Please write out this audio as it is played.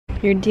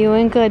You're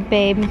doing good,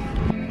 babe.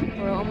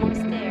 We're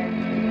almost there.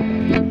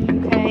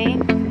 Okay? I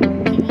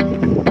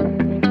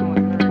know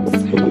it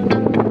hurts.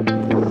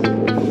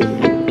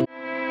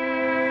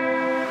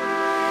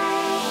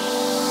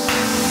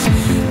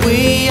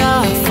 We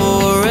are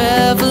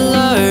forever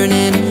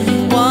learning,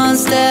 one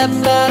step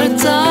at a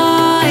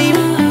time.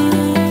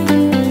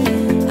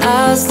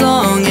 As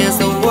long as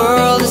the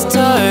world is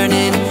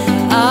turning,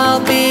 I'll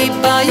be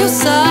by your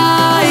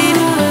side.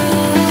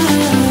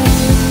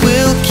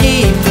 We'll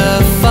keep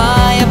the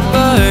fire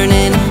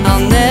burning,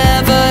 I'll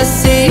never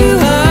see you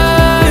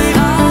hurt.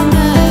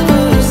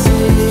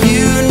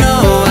 You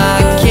know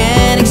I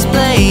can't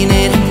explain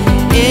it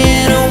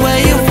in a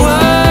way of words.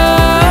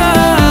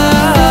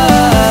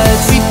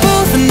 We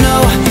both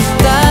know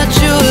that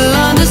you'll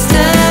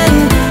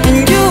understand,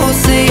 and you'll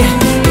see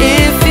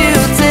if you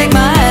take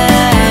my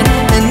hand,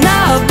 and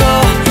I'll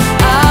go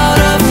out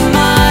of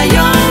my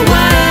own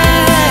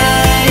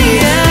way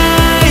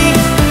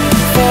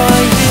for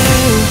you.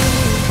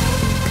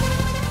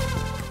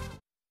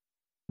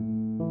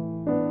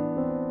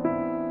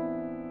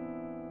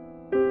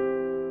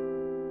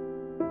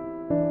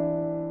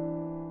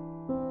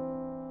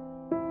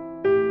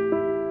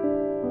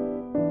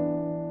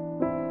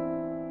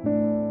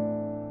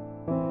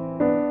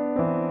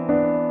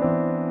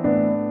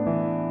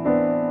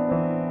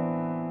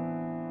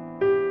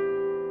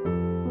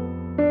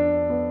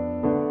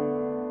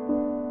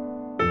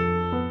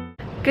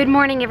 Good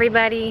morning,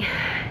 everybody.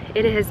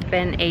 It has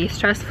been a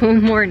stressful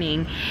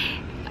morning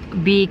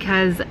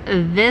because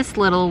this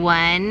little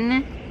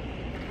one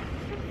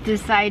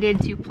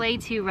decided to play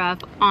too rough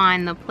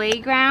on the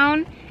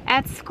playground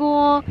at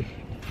school,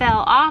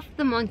 fell off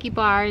the monkey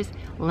bars,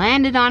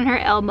 landed on her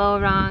elbow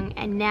wrong,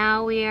 and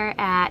now we are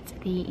at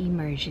the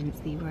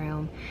emergency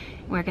room.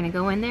 We're gonna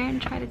go in there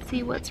and try to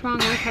see what's wrong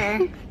with her.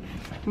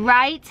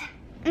 Right?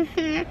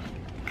 Mm-hmm.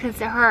 Because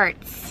it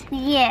hurts.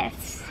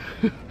 Yes.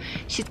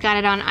 She's got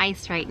it on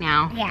ice right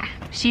now. Yeah.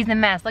 She's a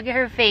mess. Look at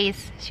her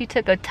face. She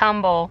took a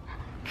tumble.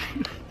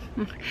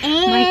 And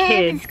My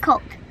kid. it's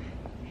cold.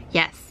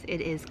 Yes,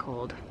 it is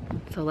cold.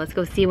 So let's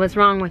go see what's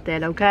wrong with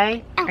it,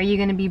 okay? Oh. Are you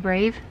gonna be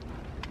brave?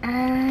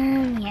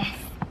 Yes.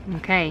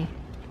 Okay,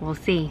 we'll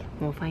see.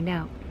 We'll find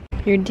out.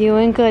 You're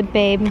doing good,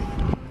 babe.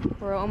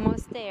 We're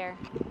almost there.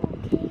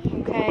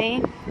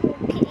 Okay?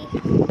 Okay.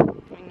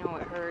 I know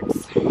it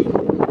hurts.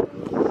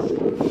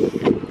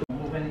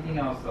 Move anything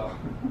else though.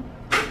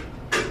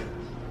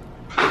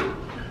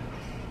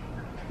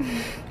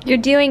 You're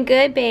doing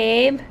good,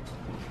 babe.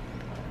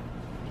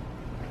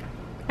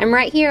 I'm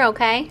right here,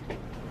 okay?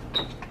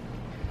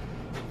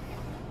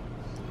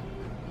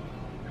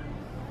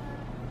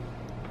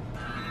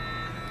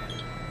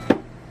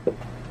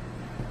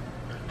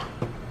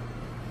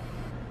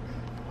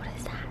 What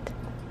is that?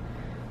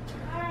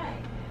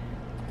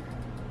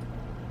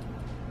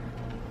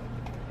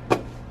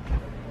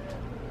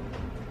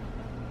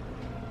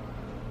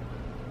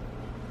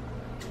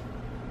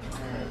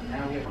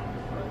 Now we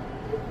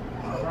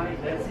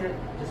Alright, that's it.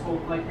 Just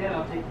hold it like that.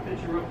 I'll take the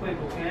picture real quick,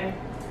 okay?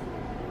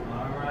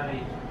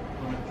 Alright.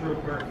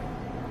 Trooper.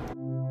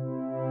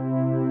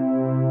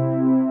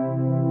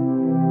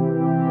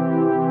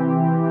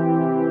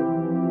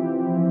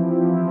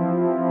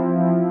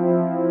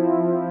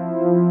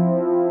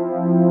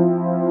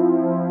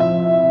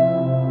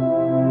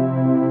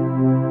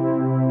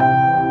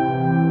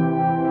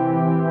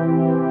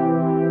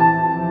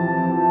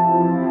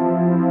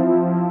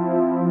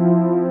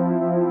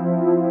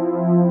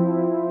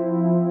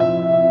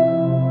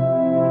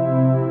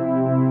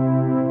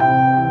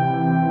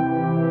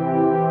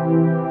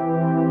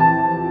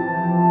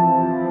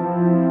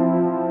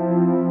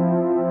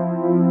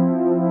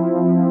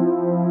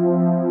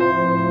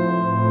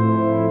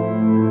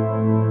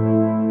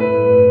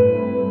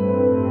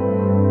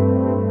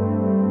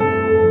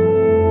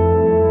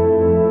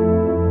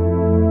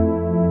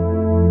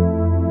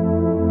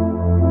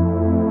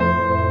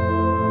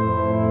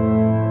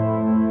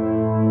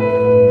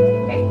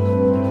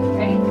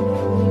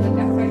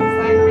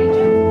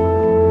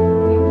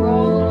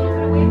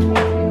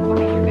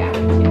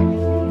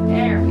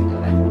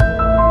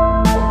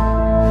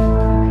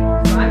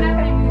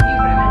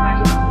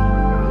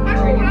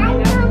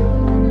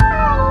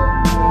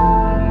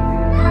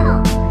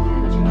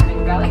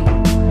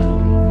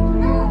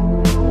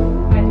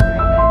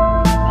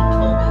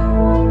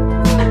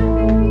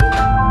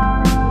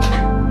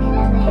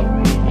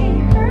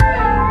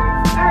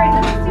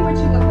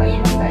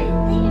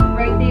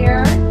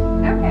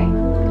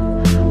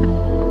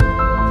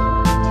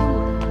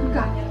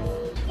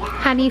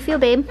 How do you feel,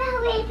 babe?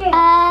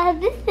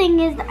 This thing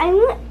is,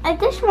 I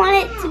just want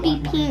it to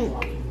be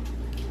pink.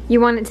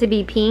 You want it to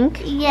be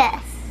pink?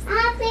 Yes.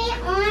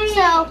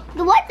 So,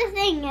 what the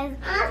thing is,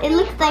 it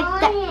looks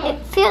like that,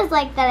 it feels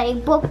like that I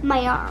broke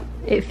my arm.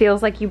 It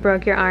feels like you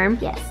broke your arm?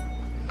 Yes.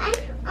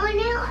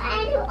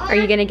 Are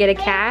you gonna get a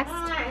cast?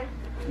 I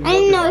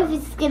don't know if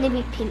it's gonna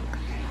be pink.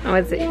 Oh,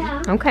 is it?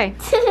 Okay.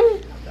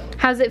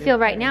 How's it feel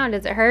right now?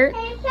 Does it hurt?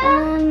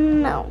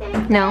 No.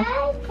 No?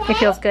 It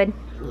feels good?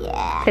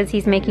 Yeah. Because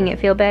he's making it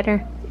feel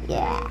better?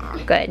 Yeah.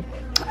 Good.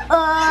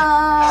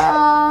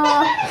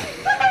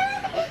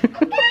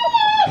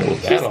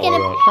 She's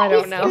gonna. I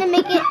don't He's know. gonna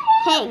make it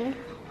hang.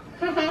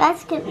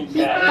 That's gonna.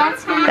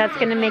 That's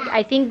gonna make,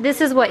 I think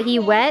this is what he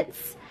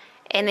wets,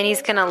 and then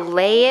he's gonna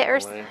lay it or,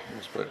 Just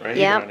put it right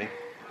Yep. here, honey.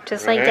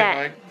 just Right like that.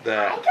 Like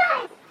that.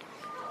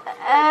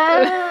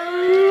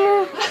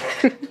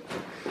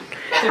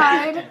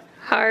 Hard.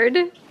 Hard.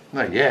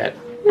 Not yet.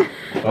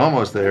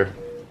 Almost there.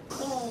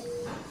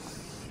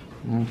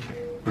 Okay.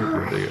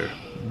 There.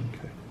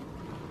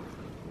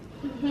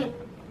 Okay.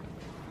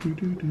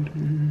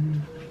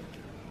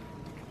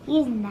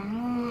 He's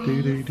nice.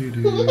 Is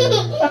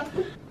that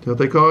what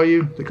they call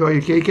you? They call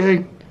you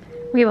KK?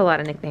 We have a lot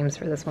of nicknames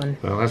for this one.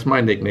 Well, that's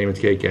my nickname. It's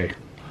KK.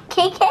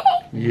 KK.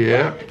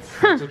 Yeah,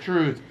 that's the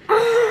truth.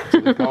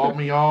 So they called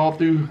me all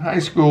through high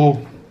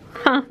school.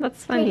 Huh,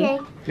 that's funny.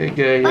 KK.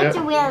 KK, What's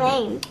yeah. your real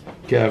name?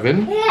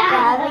 Kevin.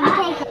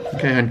 KK.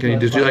 Okay, hon, can you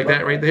just do like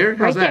that right there?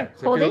 How's Right there. that?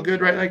 Does that Hold feel it.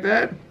 good right like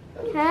that?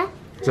 Huh?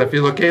 Does that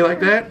feel okay like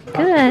that?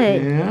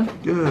 Good. Yeah,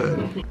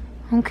 good.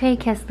 Okay,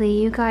 Kesly,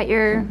 you got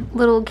your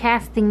little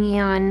cast thingy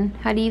on.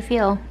 How do you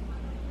feel?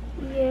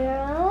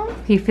 Yeah.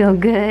 You feel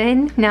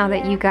good now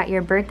that you got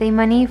your birthday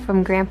money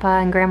from Grandpa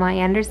and Grandma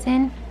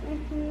Anderson?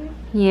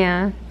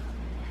 Yeah.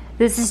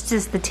 This is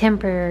just the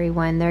temporary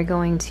one. They're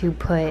going to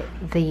put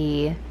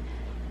the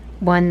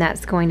one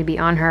that's going to be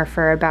on her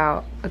for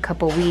about a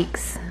couple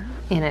weeks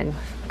in a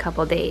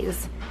couple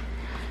days.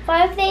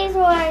 5 days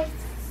or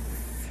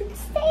 6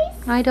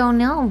 days? I don't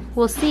know.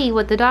 We'll see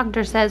what the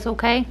doctor says,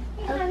 okay?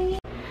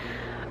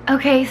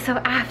 Okay, so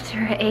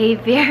after a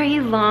very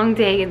long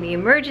day in the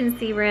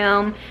emergency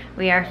room,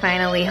 we are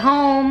finally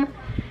home,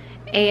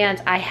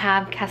 and I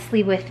have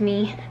Kesly with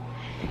me,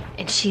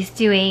 and she's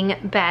doing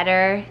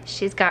better.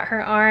 She's got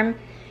her arm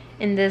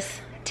in this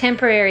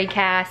temporary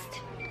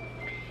cast,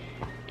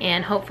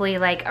 and hopefully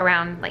like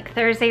around like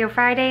Thursday or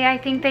Friday, I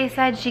think they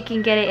said, she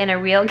can get it in a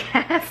real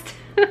cast.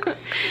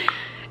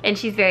 And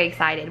she's very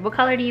excited. What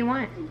color do you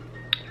want?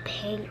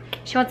 Pink.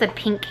 She wants a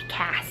pink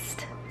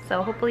cast,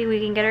 so hopefully we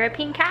can get her a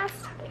pink cast.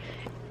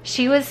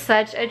 She was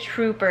such a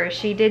trooper.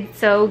 She did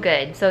so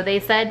good. So they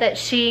said that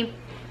she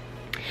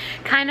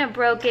kind of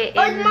broke it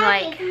in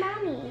like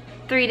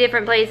 3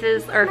 different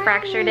places or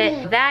fractured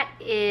it. That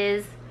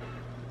is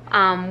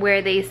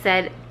where they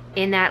said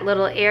in that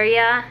little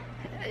area,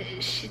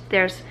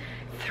 there's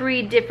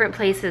 3 different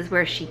places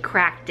where she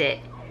cracked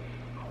it.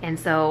 And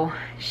so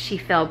she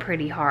fell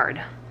pretty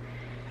hard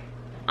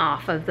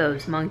off of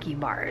those monkey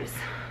bars.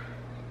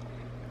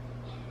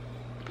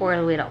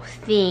 Poor little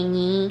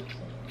thingy.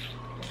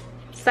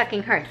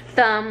 Sucking her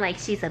thumb like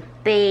she's a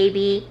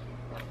baby.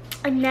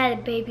 I'm not a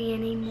baby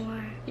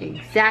anymore.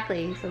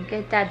 Exactly, so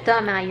get that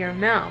thumb out of your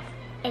mouth.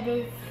 It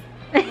is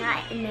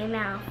not in my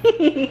mouth.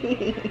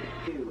 You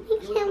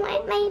can't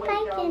ride my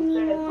bike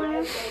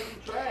anymore.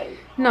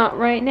 Not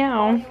right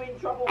now.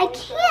 I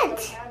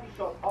can't.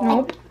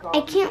 Nope.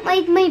 I can't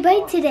ride my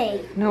bike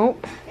today.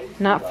 Nope.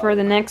 Not for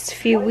the next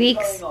few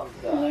weeks.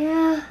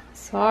 Yeah.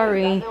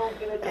 Sorry.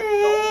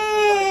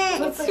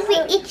 It's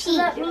super itchy.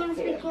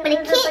 But I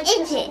can't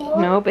itch it.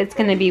 Nope, it's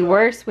gonna be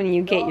worse when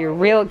you get your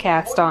real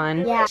cast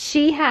on. Yeah.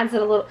 She has a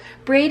little...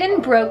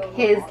 Braden broke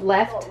his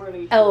left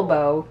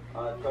elbow.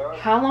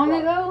 How long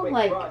ago?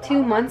 Like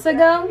 2 months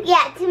ago?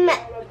 Yeah,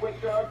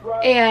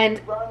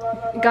 And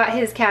got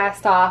his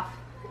cast off.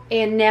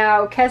 And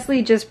now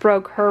Kesly just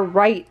broke her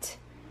right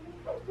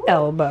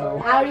elbow.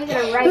 How are you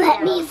gonna ride?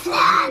 Let me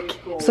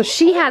vlog. So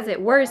she has it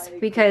worse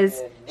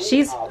because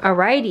she's a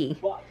righty.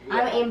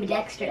 I'm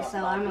ambidextrous, so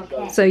I'm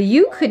okay. So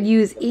you could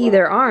use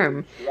either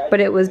arm, but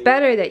it was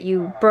better that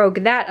you broke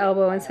that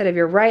elbow instead of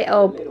your right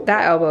elbow,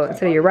 that elbow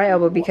instead of your right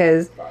elbow,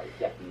 because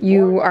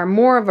you are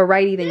more of a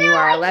righty than you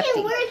are a lefty. I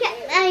can't work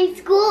at my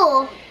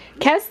school.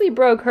 Kesly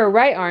broke her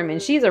right arm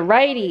and she's a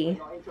righty.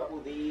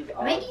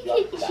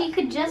 Maybe she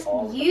could just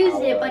use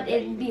it, but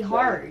it'd be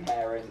hard.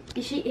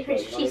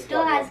 She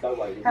still has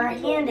her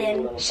hand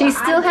in. She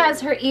still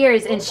has her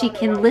ears and she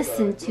can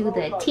listen to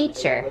the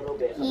teacher.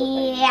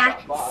 Yeah,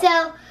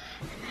 so,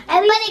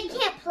 but it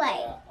can't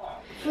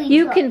play.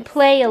 You can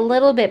play a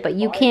little bit, but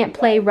you can't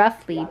play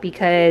roughly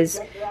because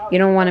you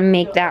don't want to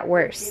make that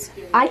worse.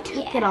 I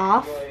took it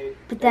off,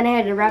 but then I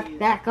had to wrap it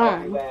back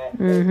on.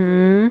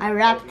 Mm-hmm. I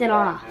wrapped it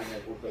off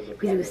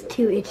because it was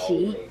too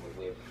itchy.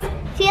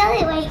 Feel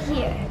it right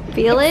here.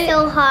 Feel it?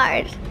 So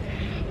hard.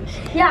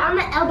 Yeah, on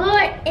the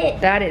elbow,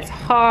 That is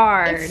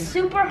hard. it's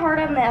super hard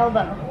on the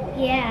elbow.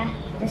 Yeah.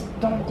 Just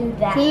don't do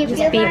that.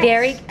 Just be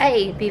very,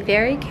 be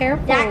very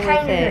careful That with kind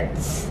of it.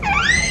 hurts.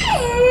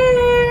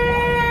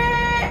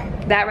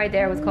 That right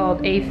there was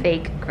called a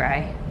fake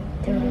cry.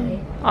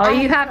 All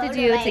you have to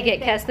do to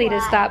get Kesly to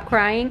stop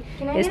crying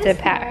is to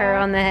pat her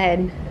on the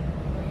head.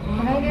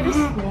 Can I get a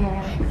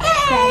snare?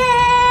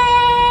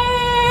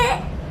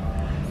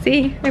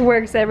 See, it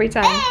works every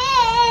time.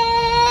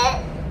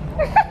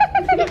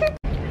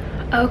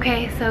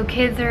 Okay, so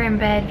kids are in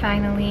bed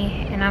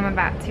finally, and I'm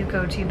about to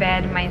go to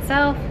bed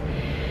myself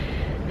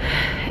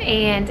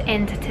and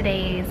end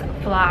today's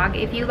vlog.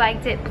 If you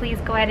liked it, please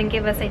go ahead and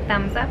give us a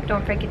thumbs up.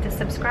 Don't forget to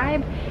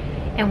subscribe,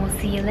 and we'll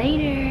see you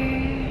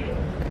later.